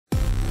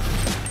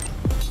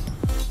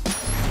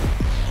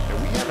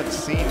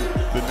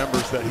the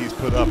numbers that he's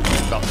put up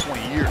in about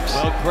 20 years.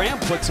 Well, Graham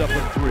puts up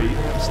a 3.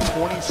 It's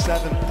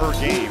 27 per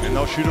game, and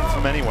they'll shoot him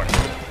from anywhere.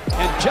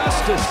 And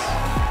Justice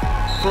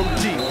from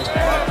deep.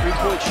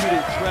 Three-point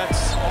shooting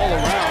threats all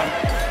around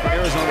for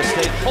Arizona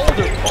State.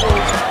 Holder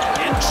pulls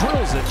and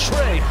drills it.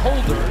 Trey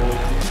Holder.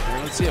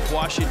 Let's see if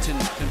Washington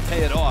can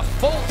pay it off.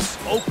 Fultz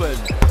open.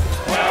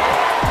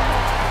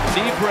 Well,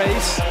 knee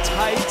brace,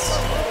 tight.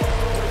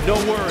 No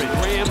worry.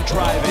 Graham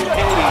driving.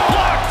 Haney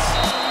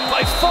blocked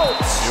by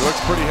Fultz. He looks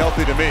pretty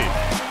healthy to me.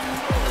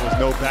 There was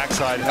no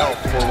backside help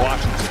for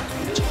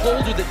Washington. It's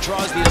Holder that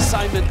draws the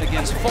assignment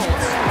against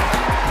Fultz.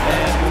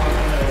 And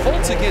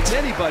Fultz against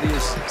anybody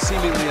is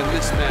seemingly a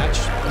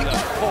mismatch. We got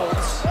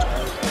Fultz.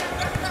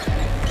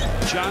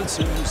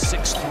 Johnson, who's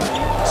 6'3",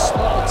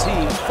 small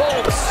team.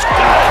 Fultz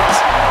got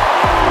it!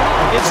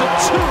 It's a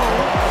 2,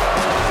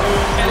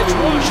 and it's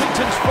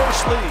Washington's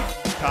first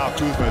lead. Kyle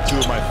Kuzma, two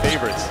of my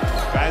favorites.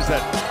 Guys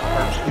that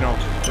are,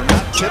 they're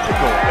not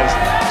typical as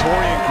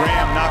Torian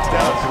Graham knocks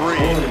down a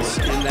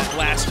 3. In that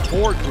last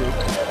 4 group,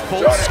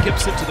 Fultz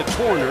skips it to the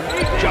corner.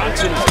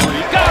 Johnson, a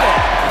 3. Got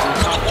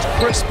it!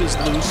 Crisp is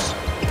loose.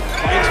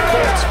 Finds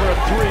Fultz for a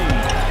 3.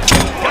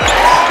 Got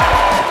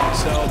it!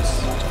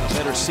 Themselves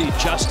better see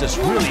Justice.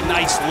 Really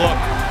nice look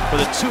for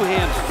the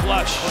two-hand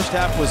flush. First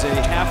half was a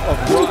half of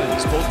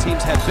runs. Both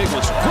teams had big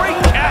ones. Great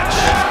catch!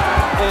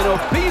 And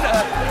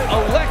Obita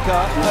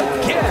Aleka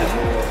again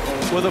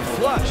with a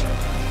flush.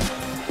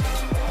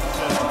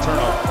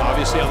 Turnover.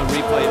 Obviously on the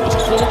replay, it was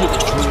Holder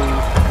that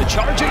drew. The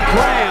charging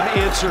Graham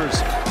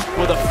answers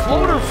with a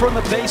floater from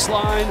the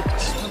baseline.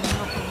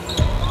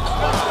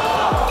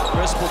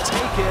 Chris will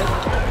take it.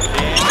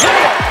 And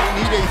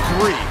You need a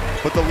 3,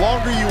 but the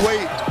longer you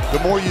wait, the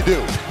more you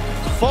do.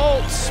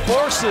 Fultz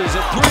forces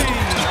a 3.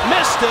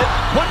 Missed it.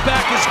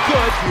 Putback is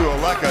good.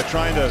 Aleka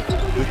trying to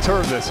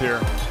deter this here.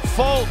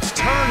 Fultz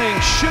turning,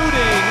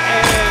 shooting,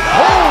 and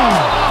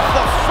off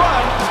the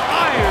front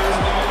iron.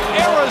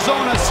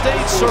 Arizona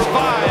State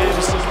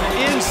survives.